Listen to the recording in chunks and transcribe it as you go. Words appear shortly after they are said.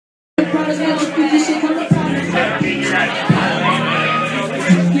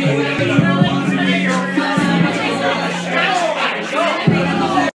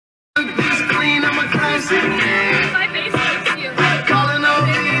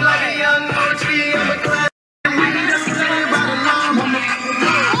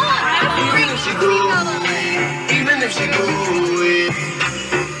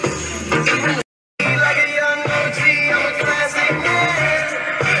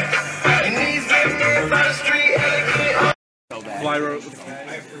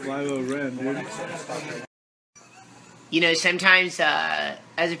You know, sometimes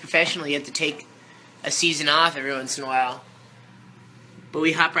as a professional, you have to take a season off every once in a while. But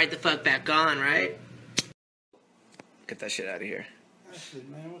we hop right the fuck back on, right? Get that shit out of here. Ashley,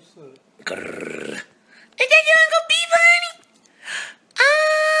 man, what's up? Grrr. Is that your Uncle Beaver, honey?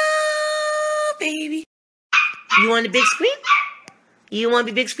 Oh, baby. You want a big screen? You want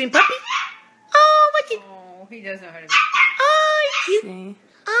to be big screen puppy? Oh, what you... Oh, he does know how to be. Oh, cute.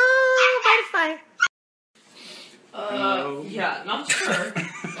 Oh, by the fire. Yeah, not sure.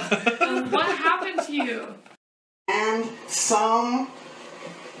 What happened to you? And some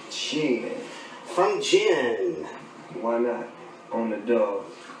gin. From gin. Why not? On the dog.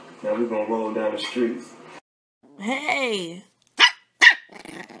 Now we're gonna roll down the streets. Hey!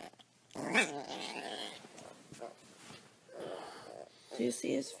 Do you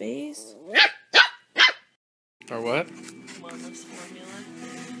see his face? Or what? Wellness formula.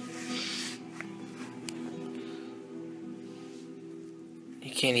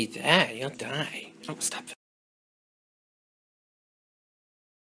 You can't eat that. You'll die. Don't stop that.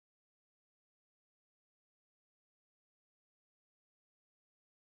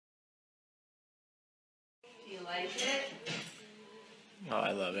 Do you like it? Oh,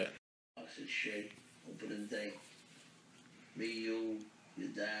 I love it. Boxing shape, opening day. Me, you, your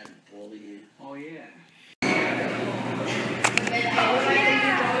dad, Paulie here. Oh, yeah.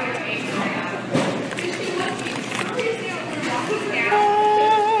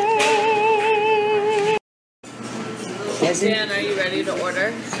 Dan, are you ready to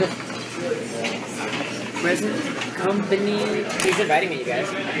order? Present company. He's inviting me, you guys.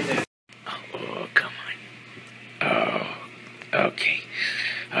 Oh, come on. Oh, okay.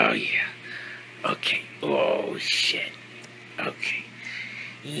 Oh, yeah. Okay. Oh, shit. Okay.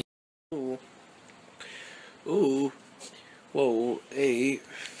 Ooh. Ooh. Whoa. Hey.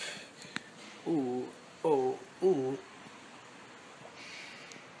 Ooh. Oh. Ooh.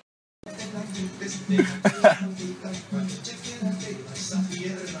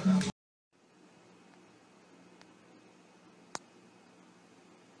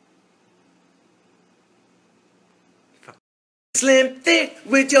 Slim thick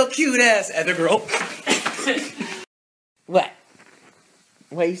with your cute ass other girl. What?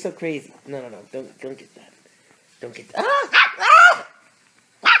 Why are you so crazy? No, don't get that. Don't get that.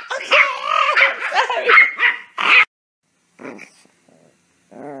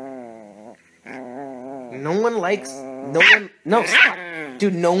 No, stop.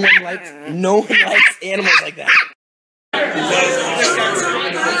 Dude, no one likes animals like that.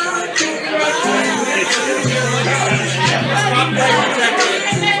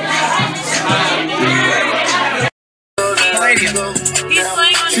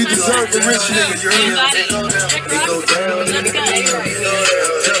 She deserves the rich nigga, you're here.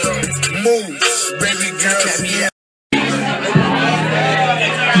 Moves, baby girl.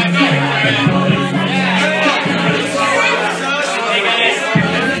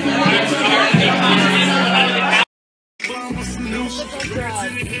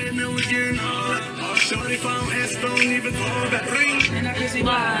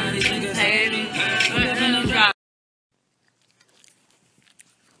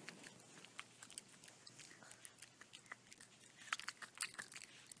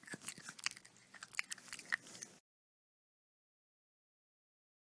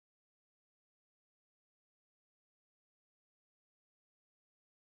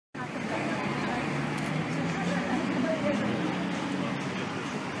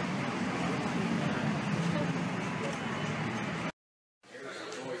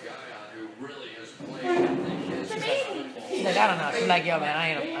 She's like, I don't know. She's like, yo, man, I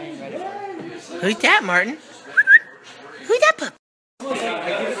ain't ready for it. Who's that, Martin? Who's that pup? I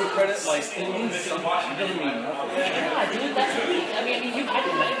give it the credit, like, it means so much. It doesn't mean nothing. Yeah, dude, that's the thing. I mean,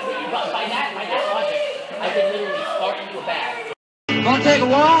 by that logic, I could literally fart into a bag. You're gonna take a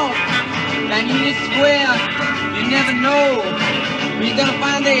walk, and you need a square. You never know. You're gonna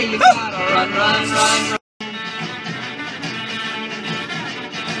find there. You gotta run, run, run, run.